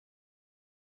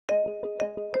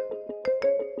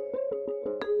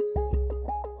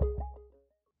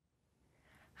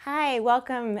Hi,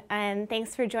 welcome, and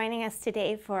thanks for joining us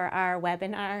today for our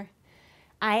webinar.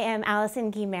 I am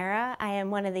Allison Guimera. I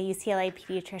am one of the UCLA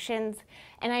pediatricians,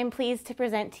 and I'm pleased to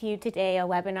present to you today a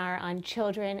webinar on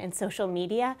children and social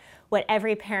media, what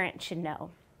every parent should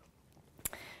know.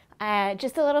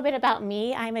 Just a little bit about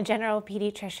me. I'm a general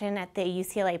pediatrician at the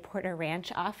UCLA Porter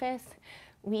Ranch office.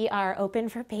 We are open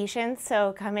for patients,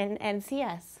 so come in and see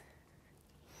us.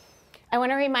 I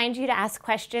want to remind you to ask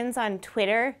questions on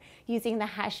Twitter using the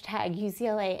hashtag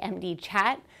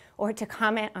UCLAMDChat or to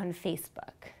comment on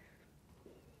Facebook.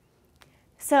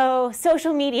 So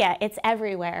social media, it's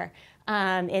everywhere.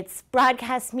 It's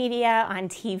broadcast media on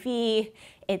TV,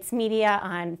 it's media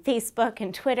on Facebook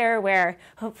and Twitter, where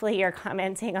hopefully you're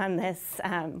commenting on this,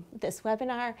 this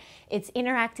webinar. It's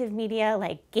interactive media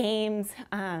like games,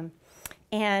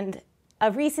 and a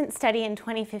recent study in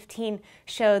 2015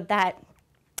 showed that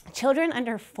children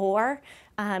under 4,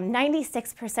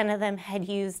 96% of them had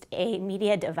used a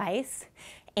media device,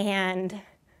 and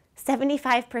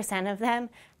 75% of them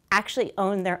actually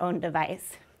own their own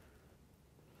device.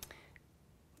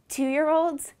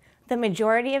 2-year-olds, the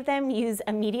majority of them use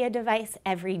a media device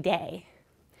every day.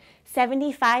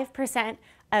 75%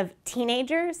 of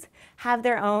teenagers have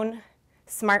their own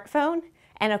smartphone,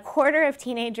 and 1/4 of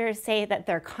teenagers say that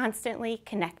they're constantly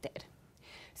connected.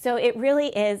 So it really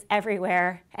is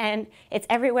everywhere, and it's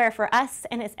everywhere for us,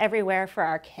 and it's everywhere for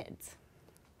our kids.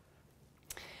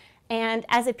 And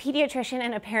as a pediatrician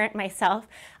and a parent myself,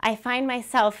 I find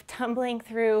myself tumbling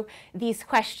through these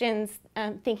questions,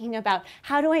 thinking about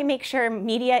how do I make sure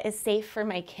media is safe for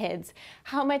my kids?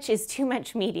 How much is too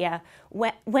much media?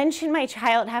 When should my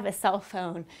child have a cell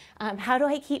phone? How do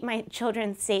I keep my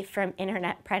children safe from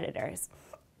internet predators?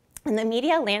 And the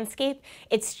media landscape,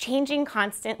 it's changing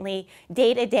constantly,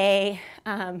 day to day,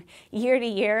 year to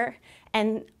year,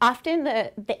 and often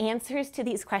the answers to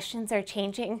these questions are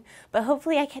changing, but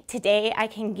hopefully today I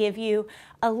can give you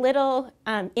a little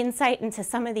insight into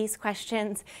some of these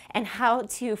questions and how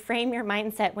to frame your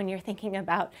mindset when you're thinking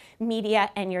about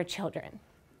media and your children.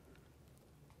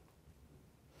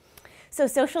 So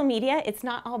social media, it's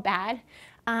not all bad.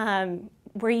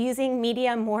 We're using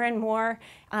media more and more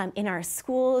in our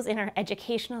schools, in our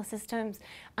educational systems.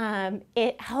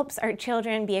 It helps our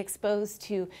children be exposed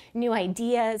to new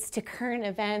ideas, to current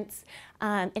events.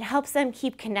 It helps them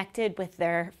keep connected with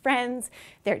their friends,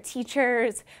 their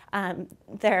teachers,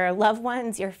 their loved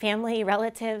ones, your family,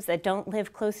 relatives that don't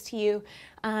live close to you.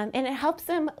 And it helps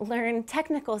them learn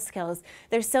technical skills.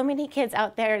 There's so many kids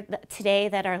out there today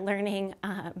that are learning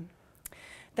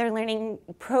they're learning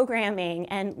programming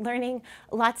and learning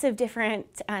lots of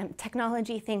different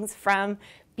technology things from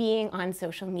being on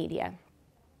social media.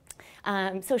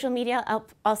 Social media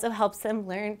also helps them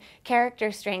learn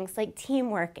character strengths like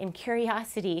teamwork and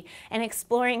curiosity, and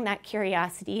exploring that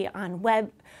curiosity on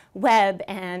web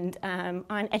and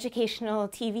on educational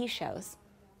TV shows.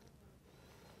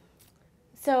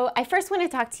 So I first want to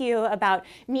talk to you about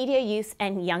media use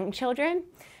and young children.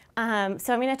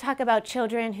 So I'm going to talk about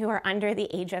children who are under the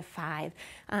age of 5.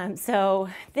 So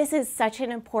this is such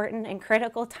an important and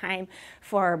critical time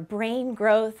for brain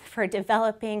growth, for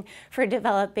developing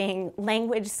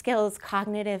language skills,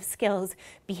 cognitive skills,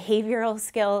 behavioral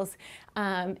skills.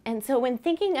 And so when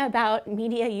thinking about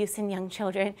media use in young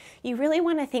children, you really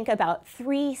want to think about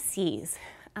 3 C's.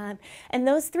 And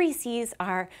those 3 C's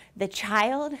are the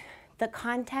child, the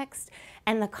context,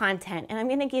 and the content. And I'm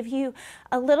going to give you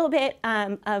a little bit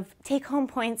of take-home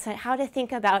points on how to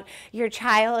think about your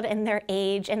child and their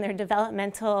age and their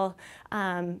developmental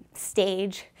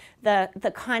stage,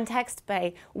 the context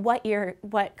by what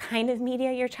kind of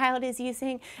media your child is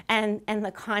using, and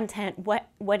the content,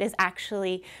 what is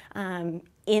actually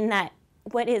in that,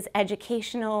 what is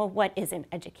educational, what isn't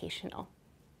educational.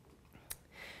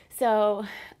 So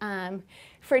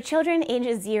for children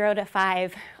ages 0 to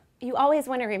 5, you always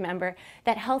want to remember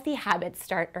that healthy habits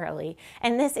start early,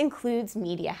 and this includes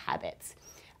media habits.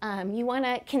 You want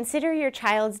to consider your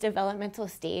child's developmental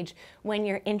stage when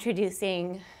you're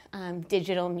introducing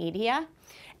digital media,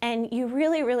 and you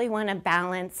really want to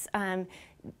balance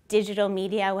digital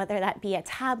media, whether that be a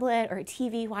tablet or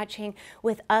TV watching,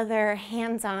 with other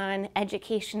hands-on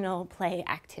educational play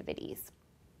activities.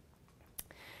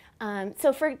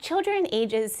 So for children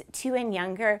ages 2 and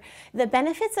younger, the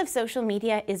benefits of social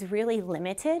media is really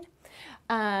limited.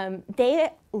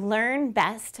 They learn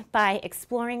best by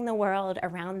exploring the world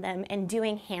around them and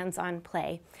doing hands-on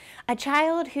play. A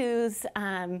child who's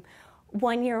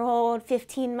 1-year-old,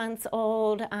 15 months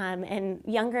old, and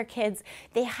younger kids,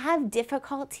 they have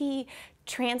difficulty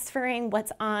transferring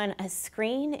what's on a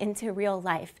screen into real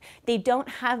life. They don't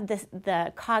have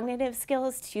the cognitive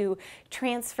skills to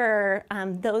transfer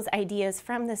those ideas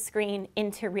from the screen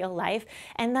into real life,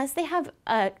 and thus they have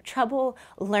trouble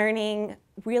learning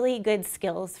really good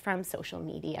skills from social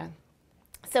media.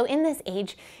 So in this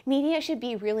age, media should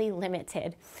be really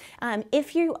limited.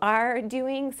 If you are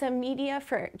doing some media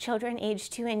for children age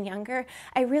 2 and younger,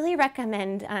 I really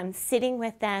recommend sitting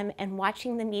with them and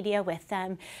watching the media with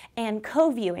them and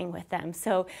co-viewing with them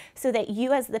so that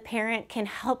you as the parent can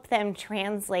help them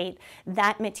translate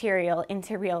that material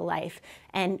into real life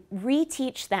and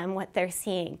reteach them what they're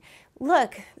seeing.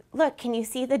 Look, can you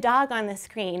see the dog on the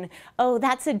screen? Oh,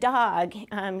 that's a dog.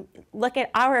 Look at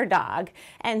our dog.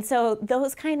 And so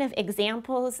those kind of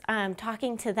examples,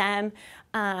 talking to them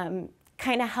kind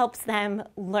of helps them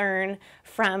learn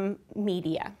from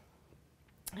media.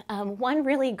 One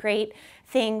really great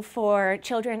thing for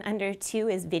children under 2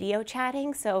 is video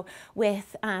chatting. So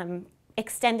with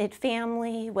extended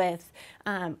family, with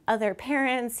other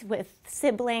parents, with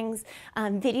siblings.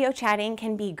 Video chatting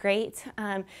can be great.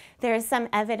 There is some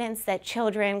evidence that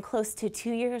children close to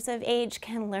 2 years of age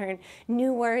can learn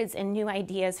new words and new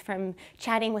ideas from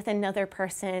chatting with another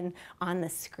person on the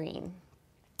screen.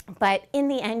 But in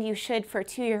the end, you should, for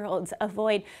 2-year-olds,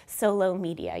 avoid solo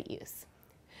media use.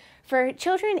 For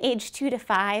children aged 2 to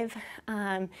 5,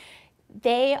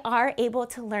 they are able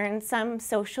to learn some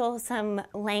social, some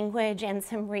language, and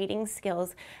some reading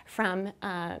skills from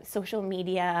social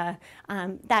media,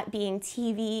 that being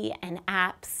TV and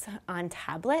apps on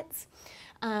tablets.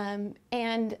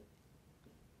 And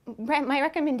my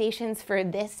recommendations for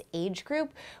this age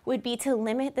group would be to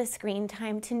limit the screen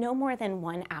time to no more than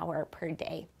 1 hour per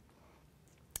day.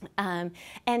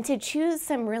 And to choose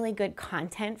some really good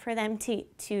content for them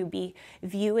to be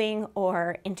viewing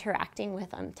or interacting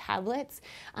with on tablets.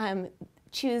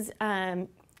 Choose a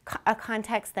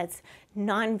context that's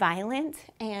nonviolent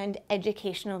and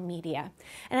educational media.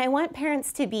 And I want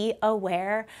parents to be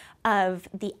aware of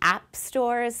the app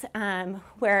stores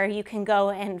where you can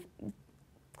go and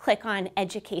click on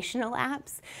educational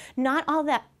apps. Not all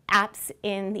the apps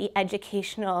in the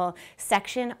educational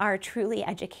section are truly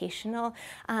educational.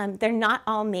 They're not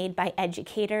all made by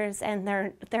educators, and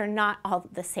they're not all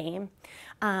the same.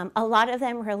 A lot of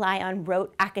them rely on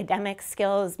rote academic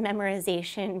skills,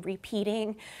 memorization,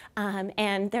 repeating,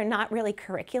 and they're not really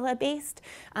curricula-based.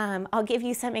 I'll give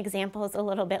you some examples a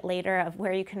little bit later of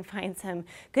where you can find some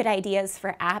good ideas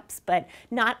for apps, but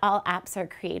not all apps are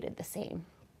created the same.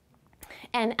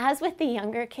 And as with the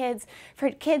younger kids, for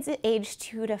kids at age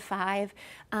 2 to 5,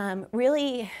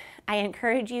 really I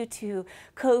encourage you to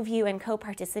co-view and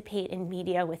co-participate in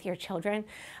media with your children.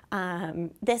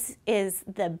 This is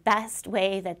the best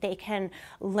way that they can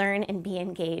learn and be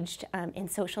engaged in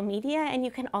social media, and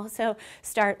you can also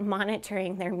start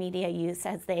monitoring their media use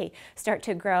as they start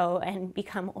to grow and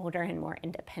become older and more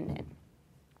independent.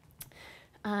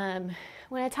 I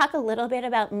want to talk a little bit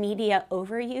about media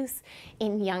overuse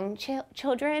in young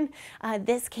children.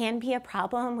 This can be a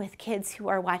problem with kids who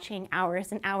are watching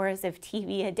hours and hours of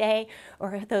TV a day,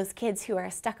 or those kids who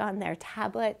are stuck on their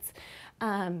tablets.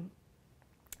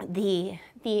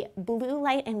 The blue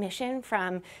light emission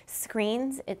from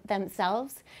screens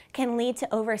themselves can lead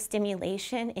to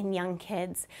overstimulation in young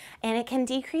kids, and it can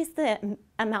decrease the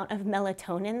amount of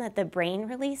melatonin that the brain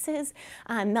releases.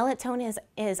 Melatonin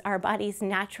is our body's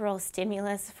natural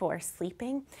stimulus for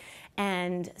sleeping,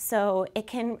 and so it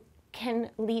can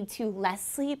lead to less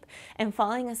sleep and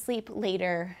falling asleep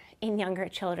later in younger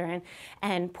children.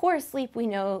 And poor sleep, we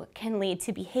know, can lead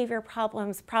to behavior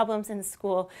problems in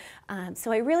school.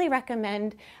 So I really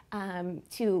recommend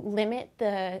to limit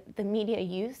the media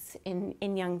use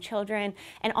in young children,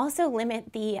 and also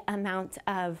limit the amount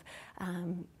of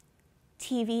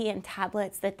TV and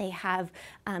tablets that they have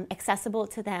accessible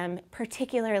to them,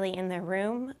 particularly in their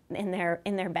room, in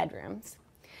their bedrooms.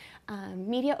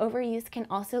 Media overuse can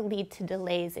also lead to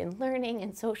delays in learning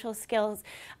and social skills.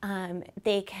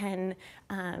 They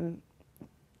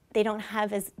don't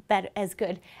have as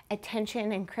good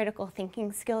attention and critical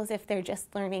thinking skills if they're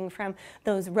just learning from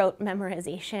those rote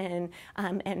memorization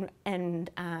and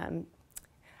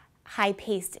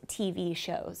high-paced TV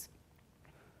shows.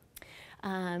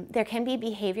 There can be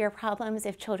behavior problems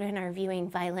if children are viewing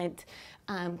violent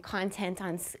content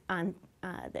on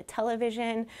the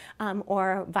television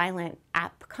or violent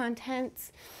app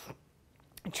contents.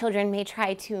 Children may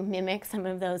try to mimic some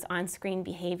of those on-screen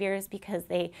behaviors because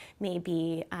they may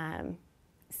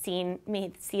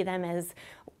see them as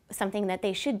something that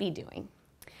they should be doing.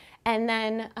 And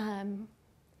then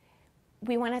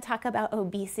we want to talk about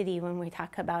obesity when we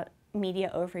talk about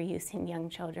media overuse in young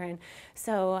children.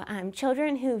 So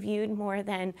children who viewed more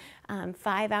than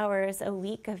 5 hours a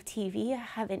week of TV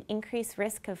have an increased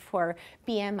risk for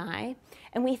BMI.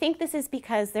 And we think this is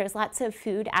because there's lots of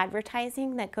food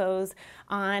advertising that goes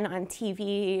on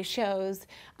TV shows,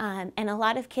 and a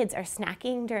lot of kids are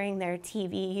snacking during their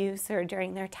TV use or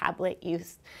during their tablet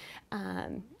use.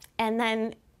 And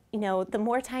then, the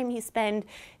more time you spend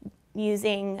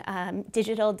using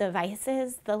digital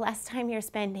devices, the less time you're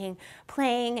spending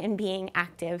playing and being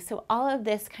active. So all of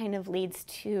this kind of leads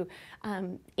to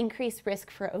increased risk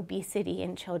for obesity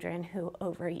in children who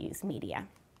overuse media.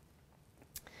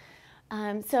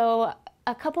 So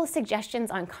a couple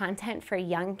suggestions on content for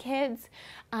young kids.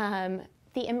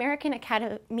 The American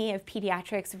Academy of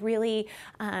Pediatrics really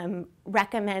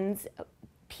recommends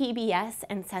PBS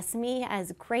and Sesame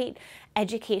as great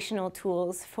educational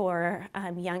tools for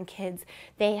young kids.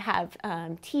 They have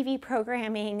TV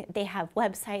programming, they have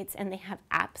websites, and they have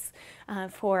apps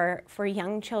for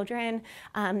young children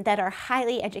that are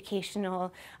highly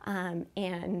educational,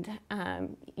 and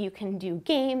you can do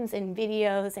games and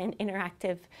videos and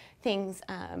interactive things,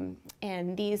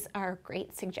 and these are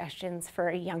great suggestions for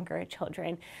younger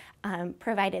children,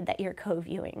 provided that you're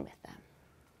co-viewing with them.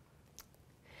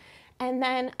 And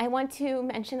then I want to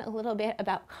mention a little bit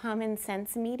about Common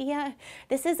Sense Media.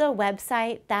 This is a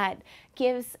website that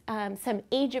gives some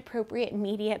age-appropriate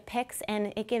media picks,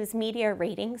 and it gives media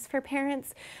ratings for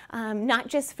parents, not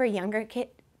just for younger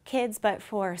kids, but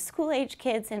for school-age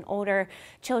kids and older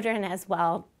children as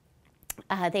well.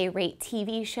 They rate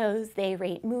TV shows, they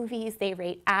rate movies, they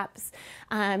rate apps,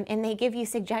 and they give you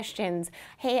suggestions.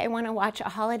 Hey, I want to watch a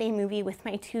holiday movie with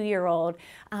my 2-year-old.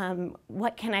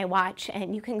 What can I watch?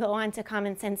 And you can go on to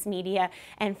Common Sense Media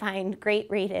and find great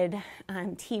rated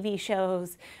TV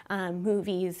shows,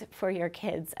 movies for your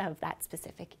kids of that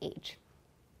specific age.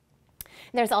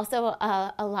 There's also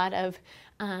a lot of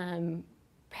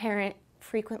parent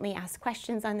frequently asked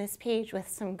questions on this page with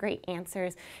some great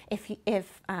answers if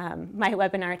my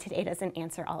webinar today doesn't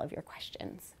answer all of your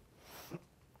questions.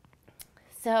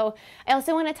 So I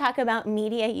also want to talk about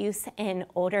media use in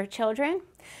older children.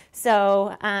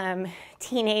 So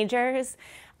teenagers,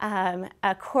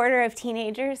 a quarter of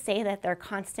teenagers say that they're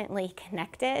constantly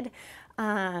connected.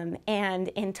 And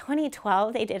in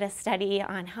 2012, they did a study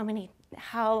on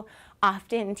how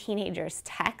often teenagers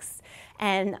text,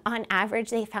 and on average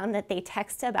they found that they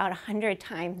text about 100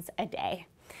 times a day.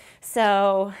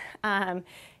 So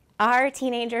our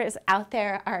teenagers out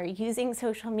there are using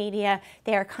social media.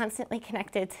 They are constantly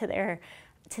connected to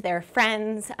their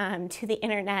friends, to the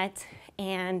internet,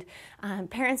 and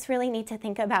parents really need to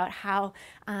think about how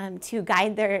to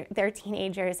guide their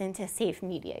teenagers into safe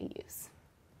media use.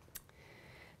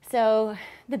 So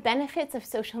the benefits of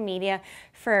social media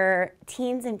for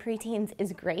teens and preteens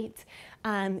is great.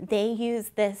 They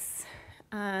use this,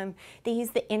 they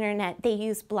use the internet, they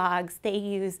use blogs, they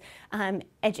use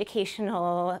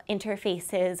educational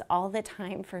interfaces all the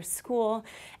time for school,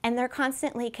 and they're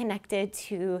constantly connected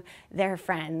to their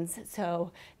friends.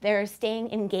 So they're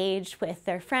staying engaged with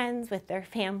their friends, with their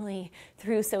family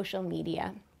through social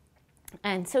media.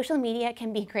 And social media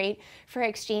can be great for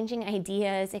exchanging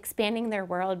ideas, expanding their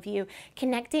worldview,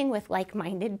 connecting with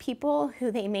like-minded people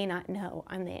who they may not know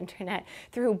on the internet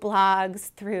through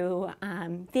blogs, through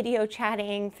video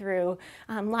chatting, through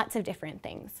lots of different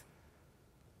things.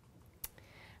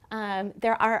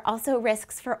 There are also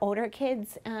risks for older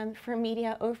kids for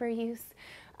media overuse.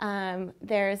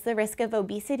 There's the risk of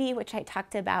obesity, which I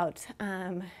talked about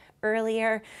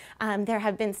earlier. There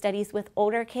have been studies with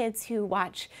older kids who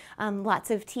watch lots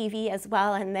of TV as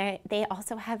well, and they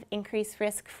also have increased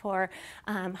risk for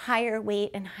higher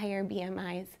weight and higher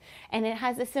BMIs. And it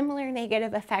has a similar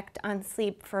negative effect on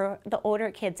sleep for the older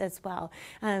kids as well.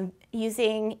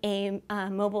 Using a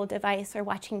mobile device or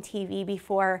watching TV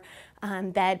before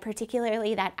bed,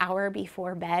 particularly that hour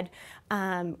before bed,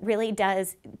 really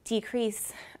does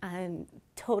decrease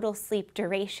total sleep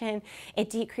duration.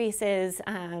 It decreases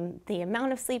the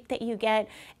amount of sleep that you get,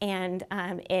 and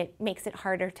it makes it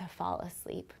harder to fall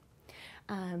asleep.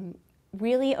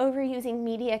 Really overusing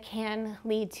media can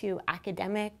lead to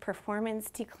academic performance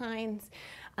declines.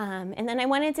 And then I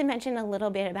wanted to mention a little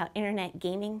bit about internet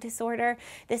gaming disorder.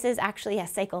 This is actually a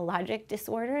psychologic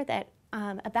disorder that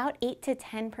about 8 to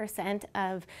 10%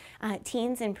 of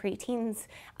teens and preteens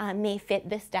may fit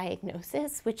this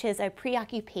diagnosis, which is a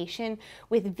preoccupation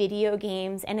with video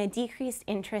games and a decreased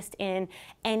interest in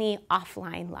any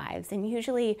offline lives. And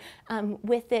usually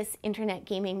with this internet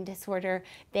gaming disorder,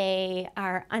 they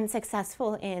are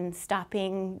unsuccessful in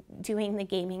stopping doing the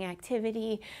gaming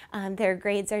activity. Their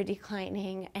grades are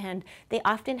declining, and they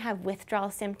often have withdrawal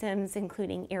symptoms,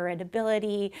 including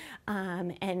irritability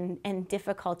and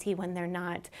difficulty when they're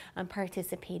not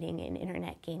participating in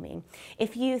internet gaming.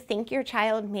 If you think your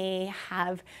child may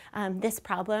have this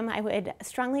problem, I would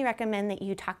strongly recommend that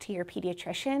you talk to your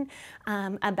pediatrician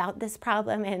about this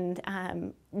problem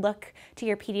and look to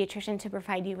your pediatrician to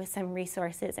provide you with some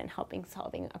resources in helping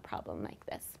solving a problem like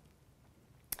this.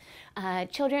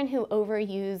 Children who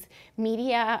overuse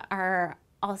media are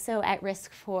also at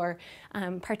risk for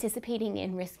participating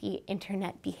in risky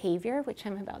internet behavior, which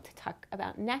I'm about to talk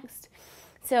about next.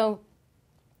 So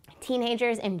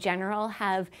teenagers in general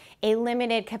have a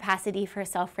limited capacity for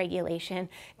self-regulation.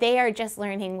 They are just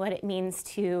learning what it means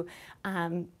to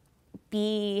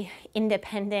be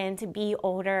independent, be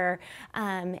older,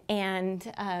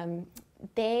 and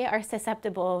they are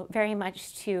susceptible very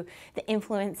much to the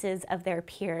influences of their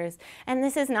peers. And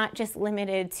this is not just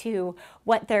limited to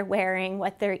what they're wearing,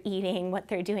 what they're eating, what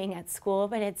they're doing at school,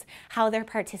 but it's how they're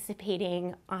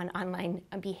participating on online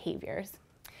behaviors.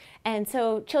 And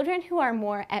so children who are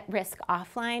more at risk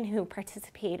offline, who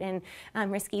participate in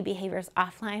risky behaviors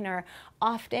offline, are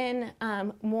often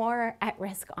more at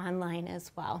risk online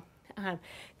as well.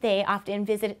 They often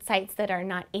visit sites that are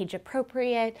not age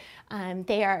appropriate.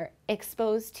 They are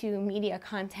exposed to media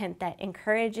content that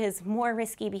encourages more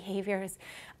risky behaviors.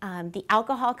 The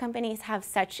alcohol companies have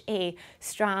such a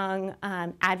strong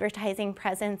advertising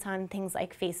presence on things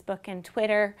like Facebook and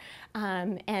Twitter.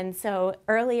 And so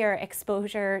earlier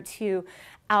exposure to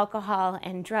alcohol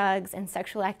and drugs and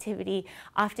sexual activity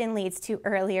often leads to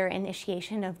earlier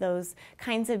initiation of those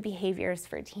kinds of behaviors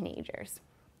for teenagers.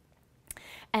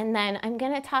 And then I'm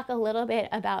going to talk a little bit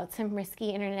about some risky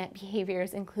internet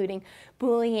behaviors, including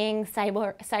bullying,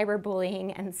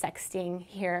 cyberbullying, and sexting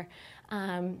here.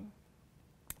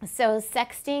 So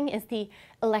sexting is the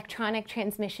electronic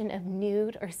transmission of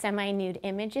nude or semi-nude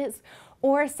images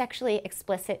or sexually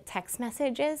explicit text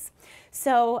messages.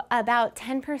 So about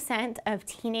 10% of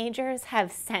teenagers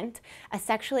have sent a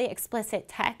sexually explicit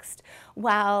text,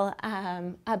 while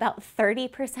about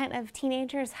 30% of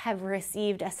teenagers have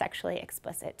received a sexually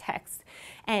explicit text.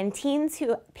 And teens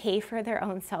who pay for their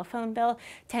own cell phone bill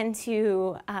tend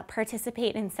to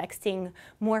participate in sexting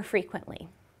more frequently.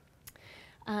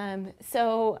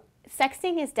 So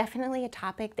sexting is definitely a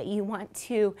topic that you want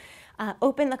to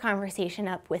open the conversation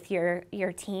up with your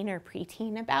teen or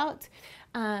preteen about.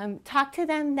 Talk to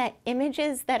them that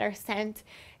images that are sent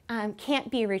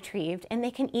can't be retrieved, and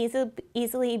they can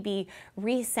easily be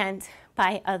resent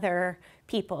by other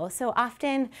people. So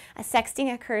often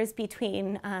sexting occurs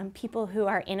between people who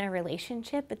are in a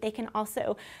relationship, but they can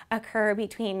also occur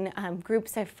between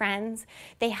groups of friends.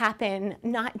 They happen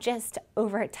not just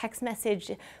over a text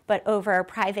message, but over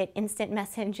private instant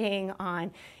messaging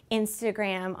on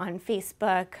Instagram, on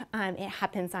Facebook. It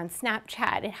happens on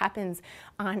Snapchat. It happens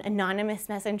on anonymous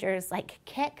messengers like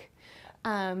Kik.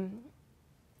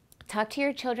 Talk to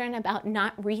your children about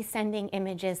not resending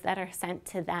images that are sent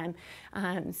to them.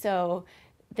 So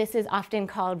this is often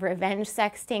called revenge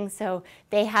sexting. So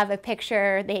they have a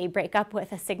picture, they break up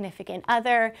with a significant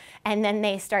other, and then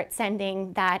they start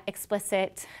sending that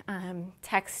explicit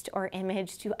text or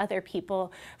image to other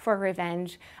people for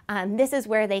revenge. This is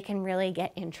where they can really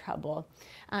get in trouble.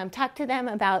 Talk to them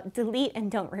about delete and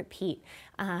don't repeat.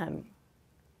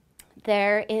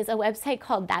 There is a website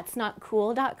called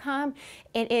that'snotcool.com.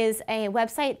 It is a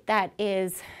website that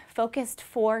is focused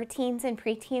for teens and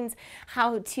preteens,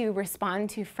 how to respond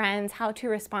to friends, how to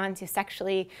respond to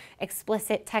sexually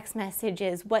explicit text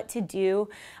messages, what to do.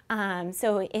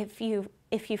 So if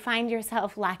you find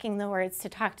yourself lacking the words to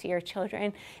talk to your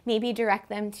children, maybe direct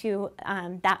them to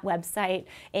that website.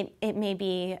 It may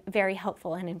be very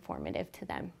helpful and informative to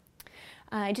them.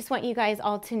 I just want you guys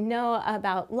all to know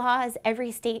about laws.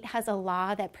 Every state has a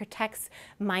law that protects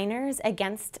minors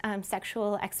against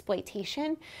sexual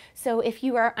exploitation. So if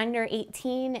you are under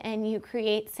 18 and you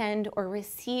create, send, or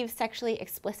receive sexually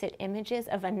explicit images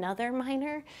of another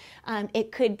minor,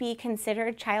 it could be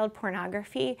considered child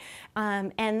pornography,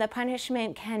 and the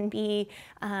punishment can be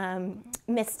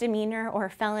misdemeanor or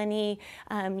felony.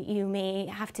 You may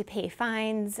have to pay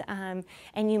fines,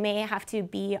 and you may have to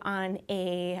be on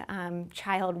a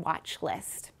child watch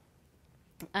list.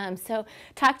 So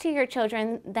talk to your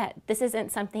children that this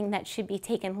isn't something that should be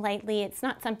taken lightly. It's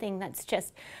not something that's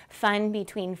just fun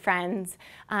between friends,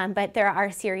 but there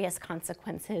are serious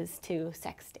consequences to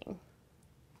sexting.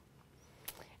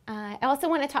 I also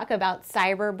want to talk about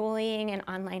cyberbullying and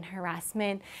online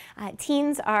harassment.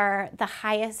 Teens are the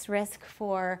highest risk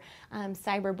for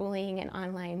cyberbullying and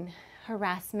online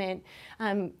harassment.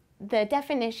 The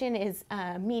definition is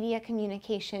media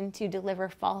communication to deliver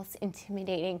false,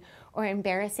 intimidating, or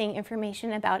embarrassing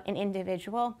information about an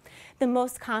individual. The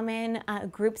most common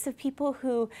groups of people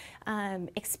who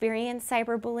experience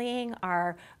cyberbullying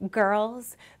are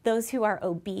girls, those who are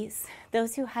obese,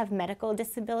 those who have medical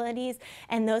disabilities,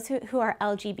 and those who are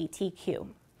LGBTQ.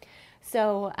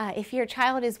 So if your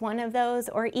child is one of those,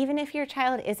 or even if your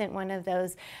child isn't one of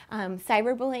those,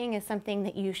 cyberbullying is something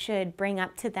that you should bring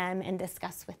up to them and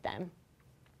discuss with them.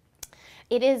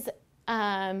 It is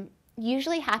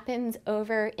usually happens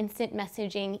over instant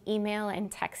messaging, email, and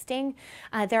texting.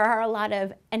 There are a lot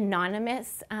of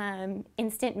anonymous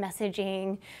instant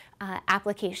messaging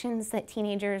applications that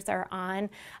teenagers are on.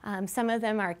 Some of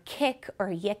them are Kik or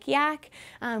Yik Yak,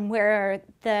 where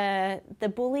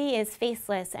the bully is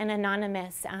faceless and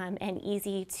anonymous and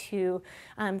easy to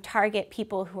target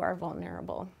people who are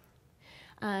vulnerable.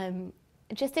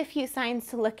 Just a few signs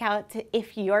to look out to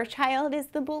if your child is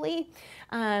the bully.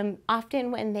 Often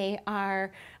when they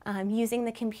are using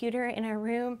the computer in a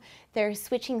room, they're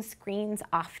switching screens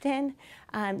often.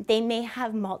 They may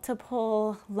have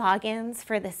multiple logins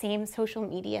for the same social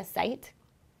media site.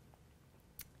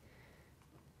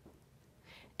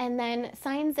 And then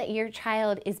signs that your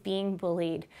child is being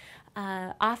bullied.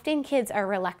 Often kids are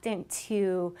reluctant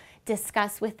to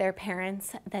discuss with their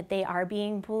parents that they are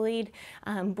being bullied.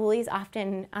 Bullies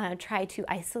often try to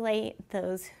isolate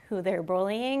those who they're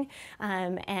bullying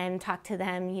and talk to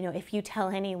them, you know, if you tell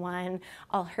anyone,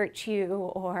 I'll hurt you,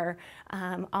 or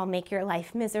I'll make your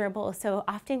life miserable. So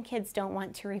often kids don't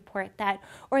want to report that,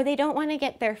 or they don't want to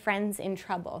get their friends in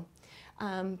trouble.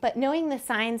 But knowing the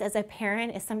signs as a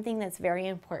parent is something that's very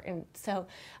important. So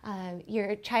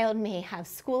your child may have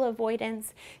school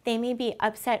avoidance. They may be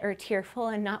upset or tearful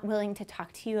and not willing to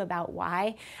talk to you about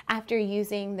why after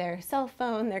using their cell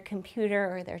phone, their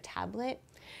computer, or their tablet.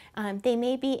 They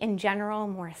may be in general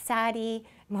more sad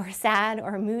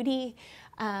or moody,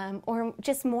 or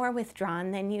just more withdrawn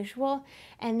than usual.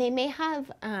 And they may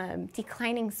have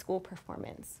declining school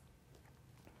performance.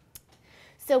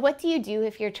 So what do you do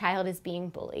if your child is being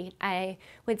bullied? I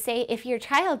would say if your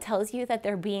child tells you that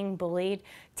they're being bullied,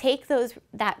 take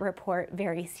that report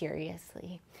very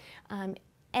seriously.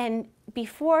 And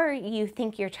before you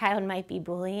think your child might be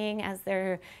bullying, as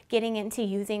they're getting into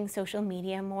using social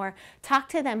media more, talk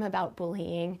to them about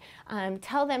bullying.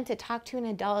 Tell them to talk to an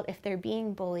adult if they're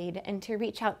being bullied and to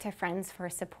reach out to friends for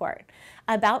support.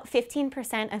 About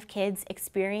 15% of kids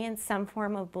experience some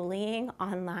form of bullying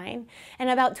online, and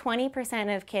about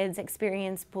 20% of kids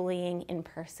experience bullying in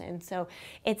person. So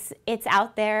it's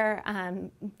out there.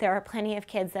 There are plenty of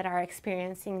kids that are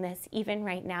experiencing this even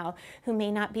right now who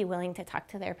may not be willing to talk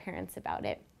to their parents about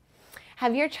it.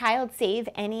 Have your child save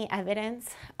any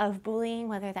evidence of bullying,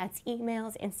 whether that's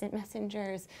emails, instant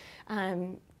messengers,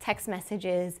 text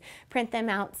messages. Print them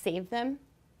out, save them.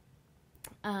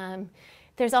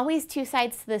 There's always two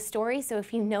sides to the story, so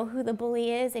if you know who the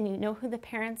bully is and you know who the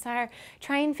parents are,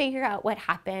 try and figure out what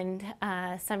happened.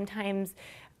 Sometimes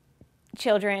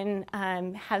children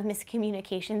have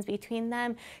miscommunications between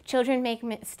them. Children make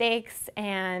mistakes,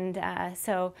 and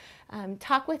so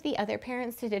talk with the other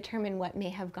parents to determine what may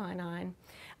have gone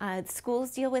on.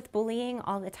 Schools deal with bullying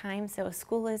all the time, so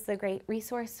school is a great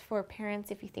resource for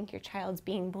parents if you think your child's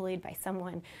being bullied by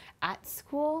someone at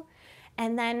school.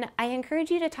 And then I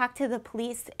encourage you to talk to the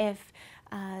police if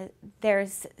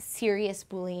there's serious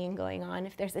bullying going on,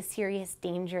 if there's a serious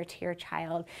danger to your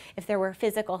child, if there were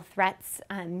physical threats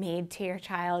made to your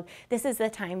child. This is the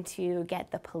time to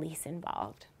get the police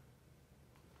involved.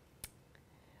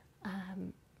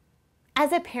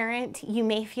 As a parent, you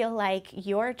may feel like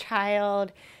your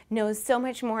child knows so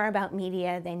much more about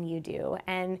media than you do,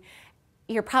 and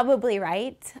you're probably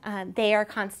right. They are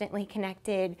constantly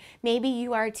connected. Maybe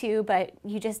you are too, but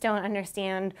you just don't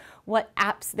understand what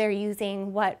apps they're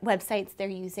using, what websites they're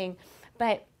using.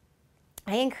 But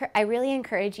I really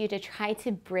encourage you to try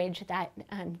to bridge that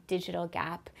digital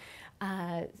gap.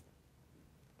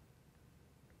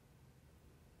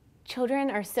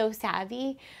 Children are so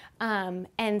savvy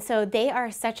And so they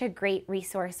are such a great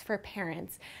resource for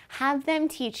parents. Have them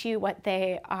teach you what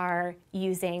they are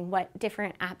using, what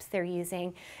different apps they're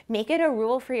using. Make it a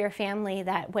rule for your family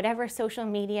that whatever social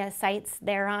media sites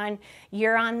they're on,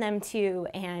 you're on them too,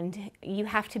 and you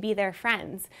have to be their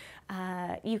friends.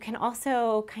 You can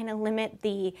also kind of limit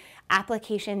the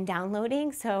application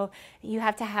downloading, so you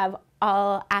have to have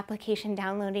all application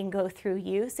downloading go through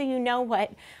you, so you know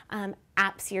what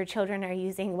apps your children are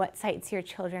using, what sites your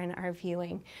children are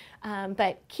viewing.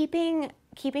 But keeping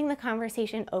the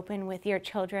conversation open with your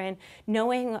children,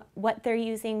 knowing what they're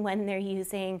using, when they're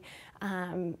using,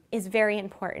 is very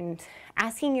important.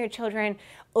 Asking your children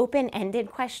open-ended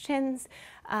questions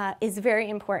is very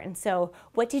important. So,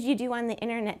 what did you do on the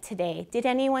internet today? Did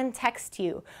anyone text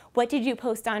you? What did you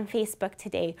post on Facebook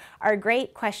today? Are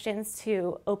great questions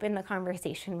to open the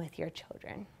conversation with your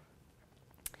children.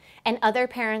 And other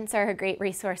parents are a great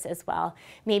resource as well.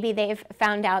 Maybe they've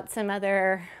found out some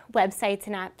other websites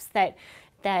and apps that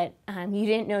you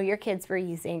didn't know your kids were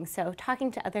using. So talking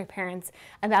to other parents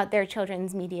about their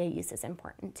children's media use is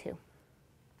important too.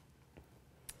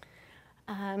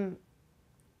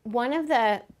 One of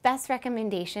the best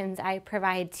recommendations I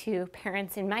provide to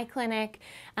parents in my clinic,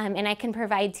 and I can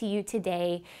provide to you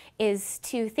today, is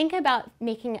to think about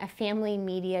making a family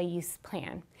media use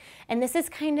plan. And this is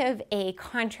kind of a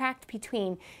contract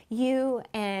between you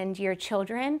and your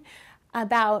children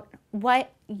about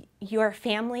what your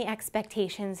family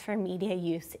expectations for media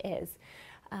use is.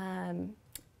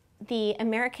 The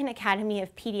American Academy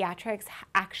of Pediatrics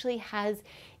actually has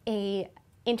an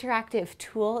interactive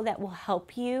tool that will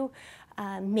help you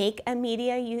make a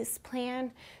media use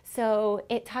plan. So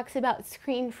it talks about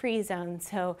screen-free zones.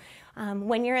 So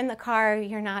when you're in the car,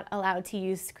 you're not allowed to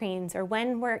use screens, or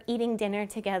when we're eating dinner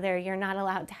together, you're not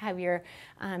allowed to have your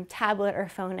tablet or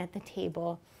phone at the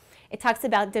table. It talks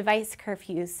about device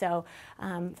curfews, so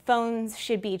phones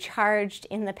should be charged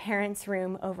in the parents'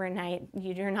 room overnight.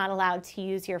 You're not allowed to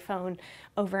use your phone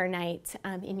overnight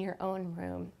in your own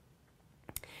room.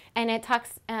 And it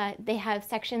talks, they have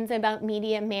sections about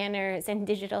media manners and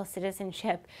digital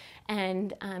citizenship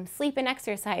and sleep and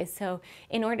exercise. So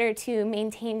in order to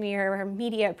maintain your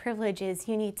media privileges,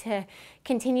 you need to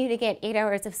continue to get 8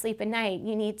 hours of sleep a night.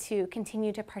 You need to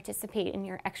continue to participate in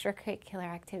your extracurricular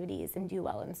activities and do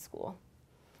well in school.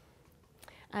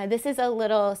 This is a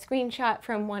little screenshot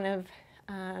from one of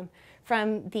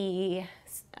from the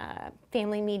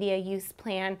family media use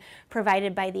plan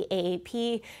provided by the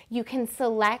AAP. You can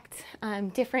select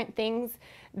different things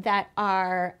that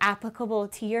are applicable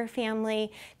to your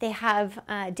family. They have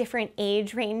different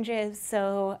age ranges,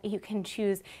 so you can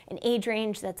choose an age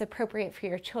range that's appropriate for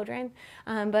your children.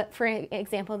 But for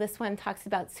example, this one talks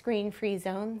about screen-free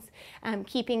zones,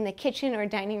 keeping the kitchen or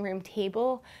dining room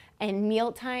table and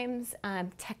meal times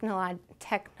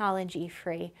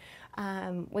technology-free.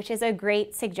 Which is a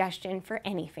great suggestion for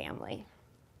any family.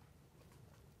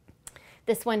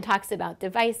 This one talks about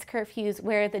device curfews,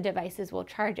 where the devices will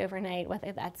charge overnight,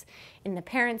 whether that's in the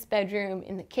parents' bedroom,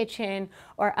 in the kitchen,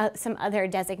 or some other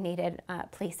designated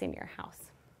place in your house.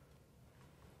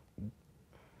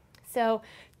 So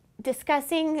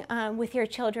discussing with your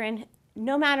children,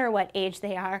 no matter what age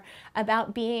they are,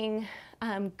 about being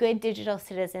good digital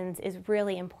citizens is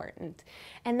really important.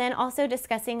 And then also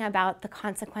discussing about the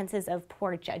consequences of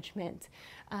poor judgment,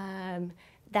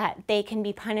 that they can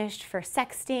be punished for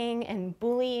sexting and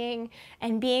bullying,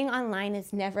 and being online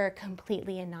is never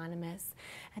completely anonymous.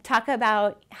 Talk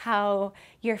about how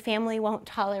your family won't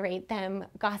tolerate them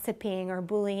gossiping or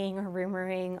bullying or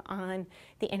rumoring on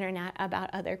the internet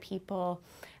about other people.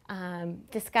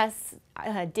 Discuss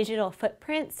digital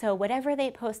footprint. So whatever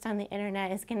they post on the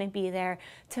internet is going to be there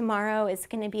tomorrow. It's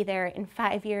going to be there in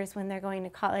 5 years when they're going to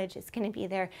college. It's going to be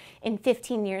there in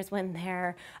 15 years when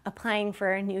they're applying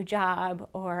for a new job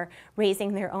or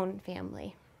raising their own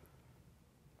family.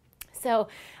 So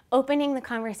opening the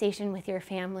conversation with your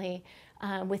family,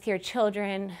 with your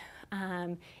children,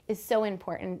 is so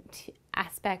important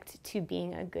aspect to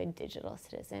being a good digital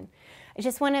citizen. I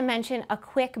just want to mention a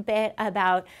quick bit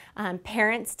about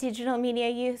parents' digital media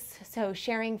use, so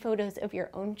sharing photos of your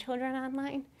own children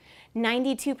online.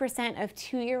 92% of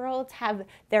 2-year-olds have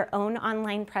their own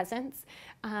online presence.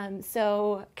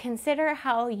 So consider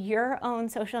how your own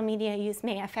social media use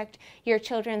may affect your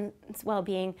children's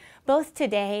well-being, both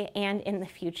today and in the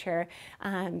future.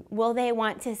 Will they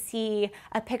want to see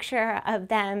a picture of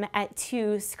them at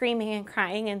 2 screaming and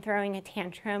crying and throwing a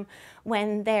tantrum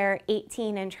when they're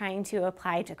 18 and trying to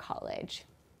apply to college?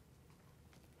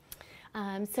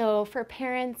 So for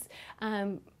parents,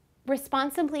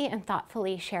 responsibly and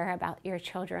thoughtfully share about your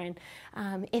children.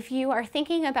 If you are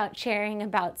thinking about sharing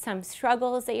about some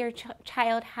struggles that your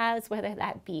child has, whether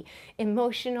that be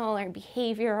emotional or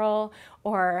behavioral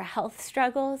or health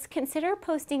struggles, consider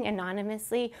posting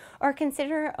anonymously or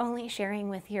consider only sharing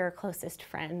with your closest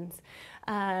friends.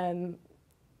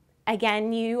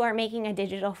 Again, you are making a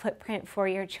digital footprint for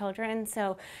your children,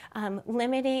 so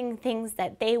limiting things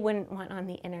that they wouldn't want on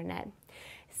the internet.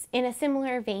 In a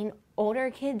similar vein, older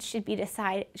kids should be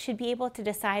able to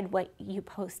decide what you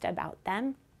post about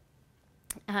them.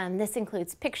 This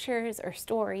includes pictures or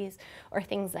stories or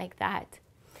things like that.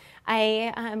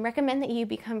 I recommend that you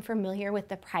become familiar with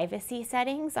the privacy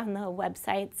settings on the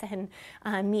websites and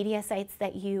media sites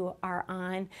that you are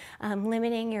on,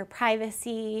 limiting your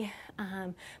privacy,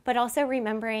 but also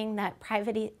remembering that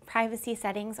privacy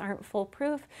settings aren't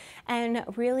foolproof, and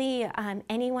really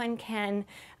anyone can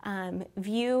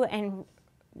view and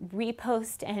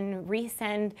repost and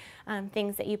resend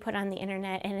things that you put on the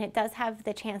internet, and it does have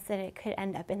the chance that it could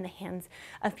end up in the hands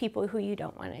of people who you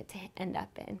don't want it to end up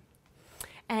in.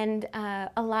 And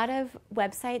a lot of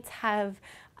websites have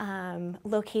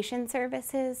location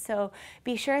services, so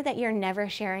be sure that you're never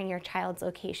sharing your child's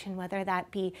location, whether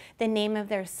that be the name of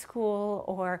their school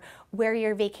or where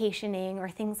you're vacationing or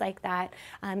things like that.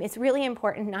 It's really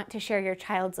important not to share your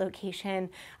child's location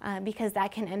because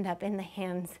that can end up in the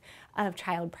hands of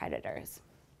child predators.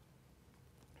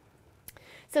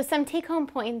 So some take-home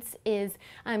points is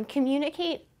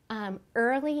communicate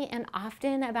early and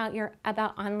often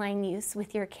about online use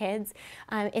with your kids.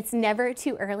 It's never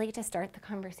too early to start the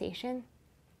conversation.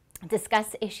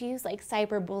 Discuss issues like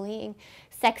cyberbullying,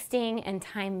 sexting, and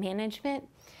time management.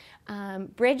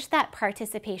 Bridge that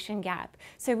participation gap.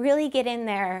 So really get in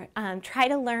there, try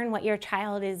to learn what your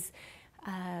child is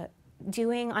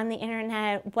doing on the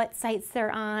internet, what sites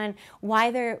they're on,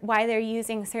 why they're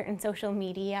using certain social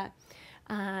media,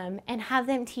 and have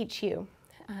them teach you.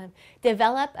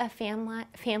 Develop a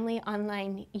family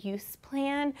online use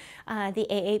plan. The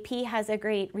AAP has a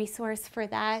great resource for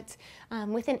that,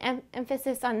 with an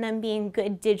emphasis on them being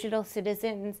good digital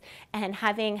citizens and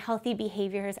having healthy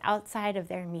behaviors outside of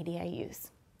their media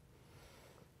use.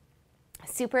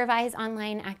 Supervise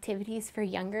online activities for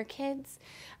younger kids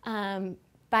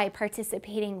by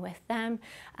participating with them.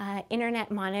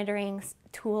 Internet monitoring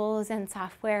tools and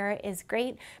software is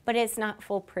great, but it's not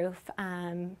foolproof.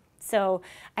 So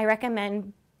I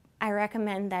recommend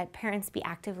that parents be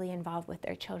actively involved with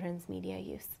their children's media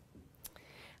use.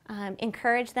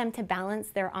 Encourage them to balance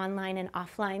their online and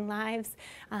offline lives.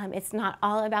 It's not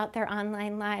all about their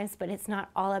online lives, but it's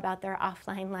not all about their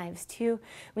offline lives too.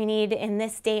 We need, in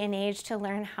this day and age, to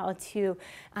learn how to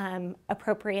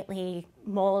appropriately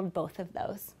mold both of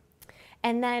those.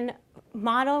 And then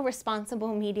model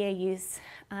responsible media use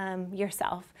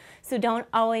yourself. So don't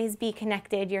always be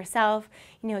connected yourself.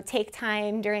 Take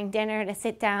time during dinner to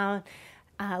sit down,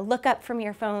 look up from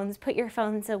your phones, put your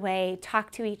phones away,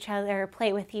 talk to each other,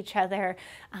 play with each other,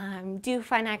 do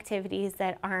fun activities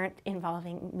that aren't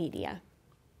involving media.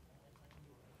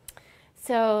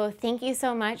 So thank you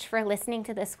so much for listening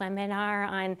to this webinar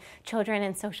on children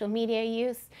and social media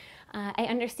use. I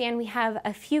understand we have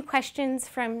a few questions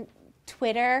from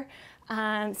Twitter, so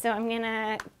I'm going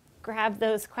to grab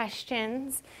those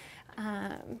questions.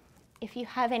 If you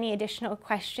have any additional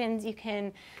questions, you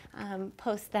can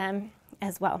post them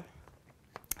as well.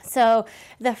 So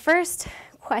the first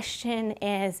question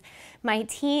is, my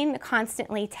teen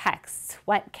constantly texts,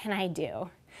 what can I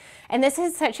do? And this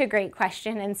is such a great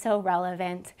question and so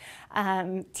relevant.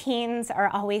 Teens are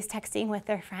always texting with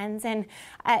their friends, and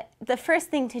the first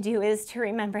thing to do is to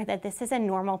remember that this is a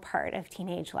normal part of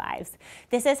teenage lives.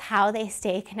 This is how they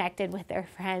stay connected with their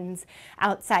friends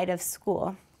outside of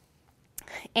school.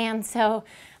 And so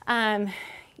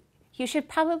you should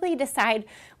probably decide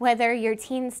whether your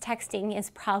teen's texting is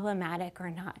problematic or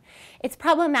not. It's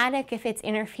problematic if it's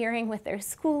interfering with their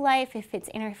school life, if it's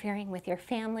interfering with your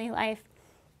family life.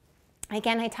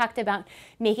 Again, I talked about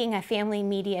making a family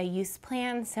media use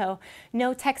plan, so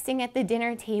no texting at the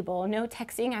dinner table, no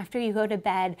texting after you go to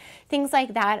bed. Things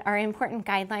like that are important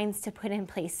guidelines to put in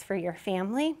place for your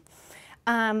family.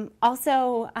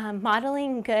 Also,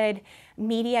 modeling good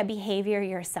media behavior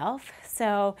yourself.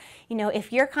 So,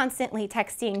 if you're constantly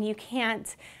texting, you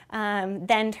can't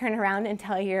then turn around and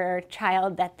tell your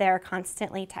child that they're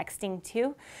constantly texting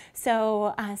too.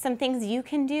 So some things you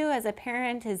can do as a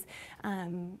parent is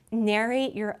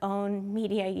narrate your own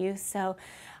media use. So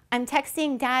I'm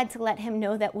texting Dad to let him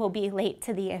know that we'll be late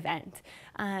to the event.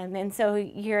 And so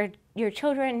your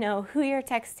children know who you're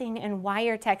texting and why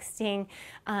you're texting,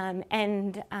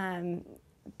 and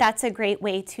that's a great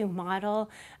way to model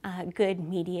good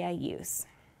media use.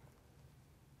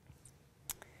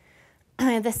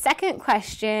 The second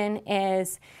question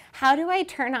is, how do I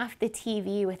turn off the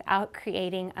TV without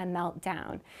creating a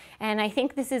meltdown? And I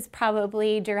think this is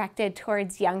probably directed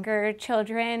towards younger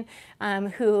children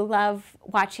who love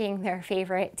watching their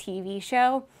favorite TV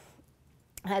show.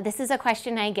 This is a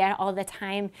question I get all the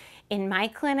time in my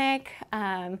clinic.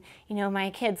 You know, my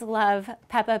kids love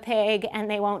Peppa Pig and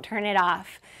they won't turn it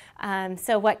off.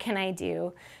 So what can I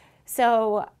do?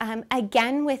 So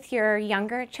again, with your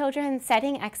younger children,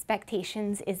 setting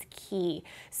expectations is key.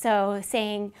 So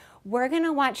saying, we're going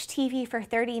to watch TV for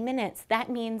 30 minutes. That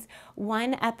means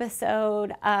one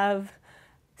episode of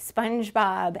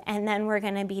SpongeBob and then we're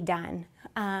going to be done.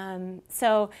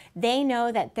 So they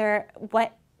know that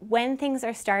when things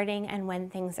are starting and when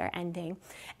things are ending.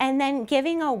 And then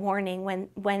giving a warning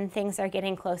when things are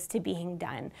getting close to being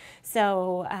done.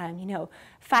 So, you know,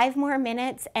 5 more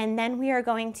minutes and then we are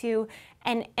going to,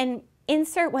 and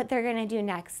insert what they're gonna do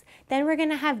next. Then we're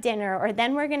gonna have dinner, or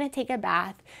then we're gonna take a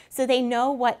bath, so they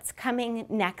know what's coming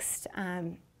next.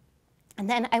 And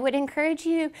then I would encourage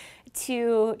you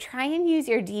to try and use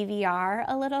your DVR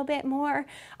a little bit more.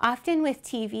 Often with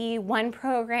TV, one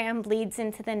program bleeds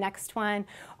into the next one,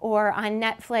 or on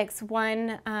Netflix,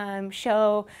 one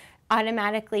show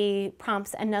automatically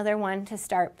prompts another one to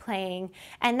start playing.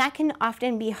 And that can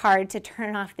often be hard to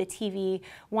turn off the TV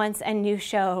once a new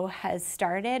show has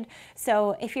started.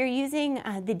 So if you're using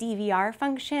the DVR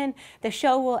function, the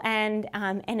show will end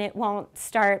and it won't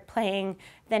start playing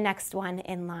the next one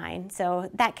in line. So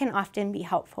that can often be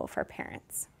helpful for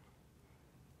parents.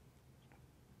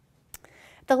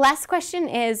 The last question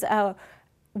is,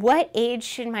 what age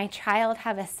should my child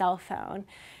have a cell phone?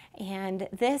 And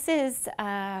this is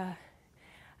a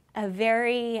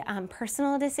very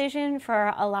personal decision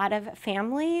for a lot of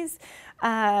families.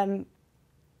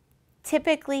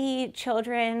 Typically,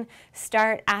 children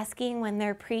start asking when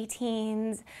they're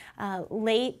preteens,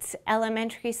 late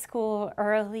elementary school,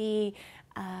 early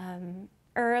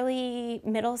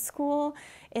middle school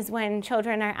is when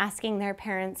children are asking their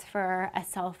parents for a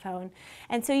cell phone.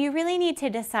 And so you really need to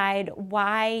decide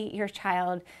why your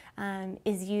child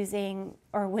is using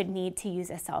or would need to use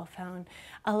a cell phone.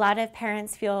 A lot of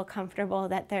parents feel comfortable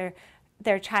that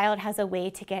their child has a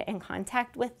way to get in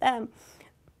contact with them.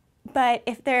 But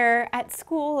if they're at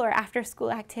school or after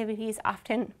school activities,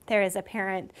 often there is a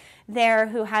parent there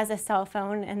who has a cell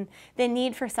phone, and the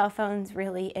need for cell phones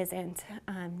really isn't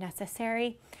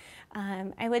necessary.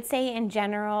 I would say in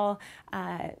general,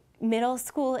 middle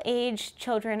school age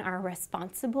children are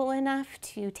responsible enough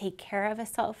to take care of a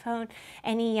cell phone.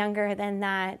 Any younger than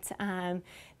that,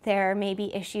 there may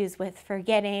be issues with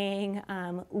forgetting,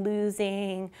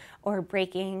 losing, or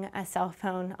breaking a cell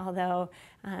phone, although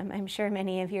I'm sure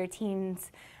many of your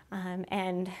teens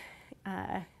and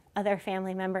other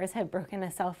family members have broken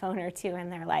a cell phone or two in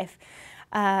their life.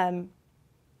 And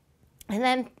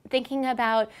then thinking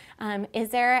about, is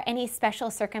there any special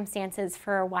circumstances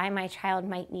for why my child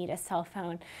might need a cell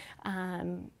phone?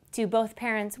 Do both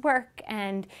parents work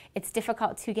and it's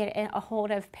difficult to get a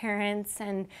hold of parents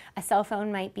and a cell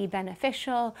phone might be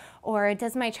beneficial? Or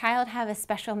does my child have a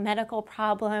special medical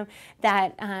problem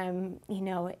that, you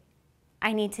know,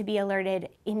 I need to be alerted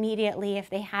immediately if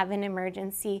they have an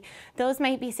emergency? Those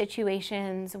might be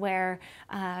situations where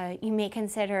you may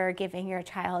consider giving your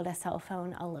child a cell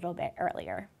phone a little bit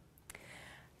earlier.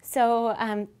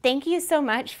 So thank you so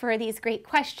much for these great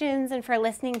questions and for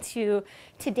listening to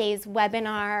today's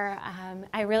webinar.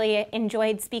 I really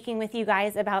enjoyed speaking with you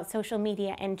guys about social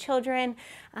media and children.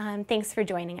 Thanks for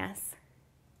joining us.